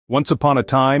Once upon a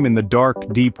time in the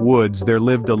dark, deep woods there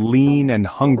lived a lean and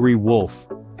hungry wolf.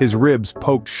 His ribs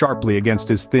poked sharply against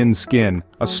his thin skin,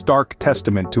 a stark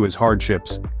testament to his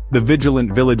hardships. The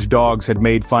vigilant village dogs had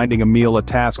made finding a meal a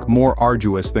task more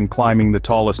arduous than climbing the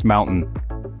tallest mountain.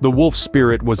 The wolf's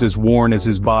spirit was as worn as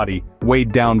his body,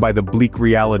 weighed down by the bleak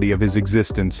reality of his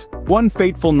existence. One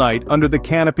fateful night, under the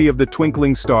canopy of the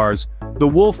twinkling stars, the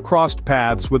wolf crossed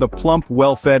paths with a plump,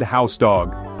 well-fed house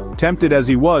dog. Tempted as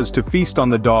he was to feast on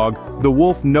the dog, the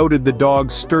wolf noted the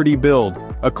dog's sturdy build,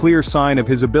 a clear sign of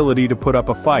his ability to put up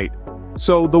a fight.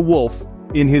 So the wolf,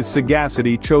 in his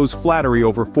sagacity, chose flattery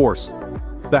over force.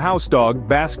 The house dog,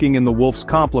 basking in the wolf's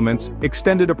compliments,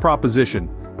 extended a proposition.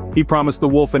 He promised the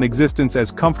wolf an existence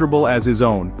as comfortable as his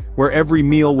own, where every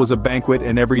meal was a banquet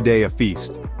and every day a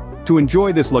feast. To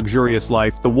enjoy this luxurious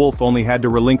life, the wolf only had to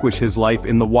relinquish his life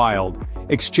in the wild,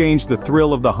 exchange the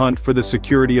thrill of the hunt for the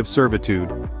security of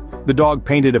servitude. The dog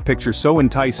painted a picture so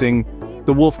enticing,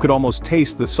 the wolf could almost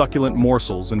taste the succulent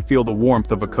morsels and feel the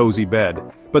warmth of a cozy bed.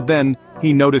 But then,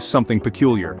 he noticed something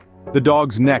peculiar. The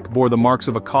dog's neck bore the marks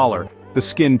of a collar, the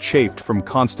skin chafed from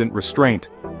constant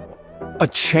restraint. "A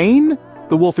chain?"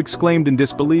 the wolf exclaimed in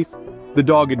disbelief. The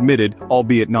dog admitted,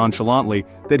 albeit nonchalantly,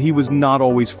 that he was not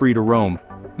always free to roam.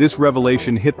 This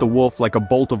revelation hit the wolf like a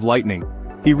bolt of lightning.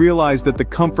 He realized that the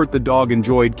comfort the dog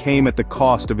enjoyed came at the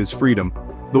cost of his freedom.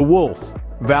 The wolf,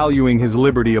 valuing his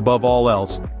liberty above all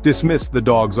else, dismissed the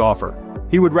dog's offer.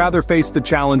 He would rather face the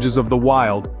challenges of the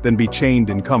wild than be chained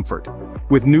in comfort.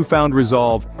 With newfound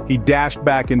resolve, he dashed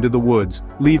back into the woods,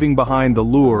 leaving behind the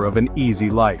lure of an easy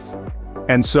life.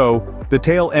 And so, the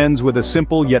tale ends with a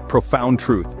simple yet profound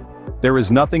truth. There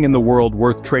is nothing in the world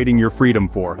worth trading your freedom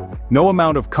for. No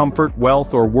amount of comfort,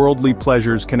 wealth, or worldly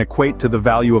pleasures can equate to the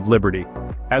value of liberty.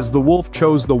 As the wolf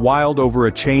chose the wild over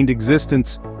a chained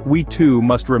existence, we too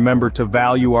must remember to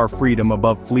value our freedom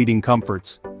above fleeting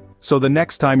comforts. So the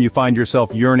next time you find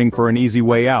yourself yearning for an easy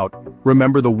way out,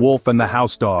 remember the wolf and the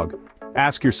house dog.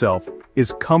 Ask yourself,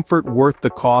 is comfort worth the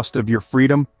cost of your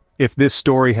freedom? If this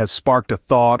story has sparked a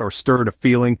thought or stirred a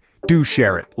feeling, do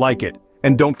share it, like it,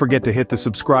 and don't forget to hit the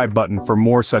subscribe button for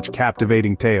more such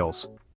captivating tales.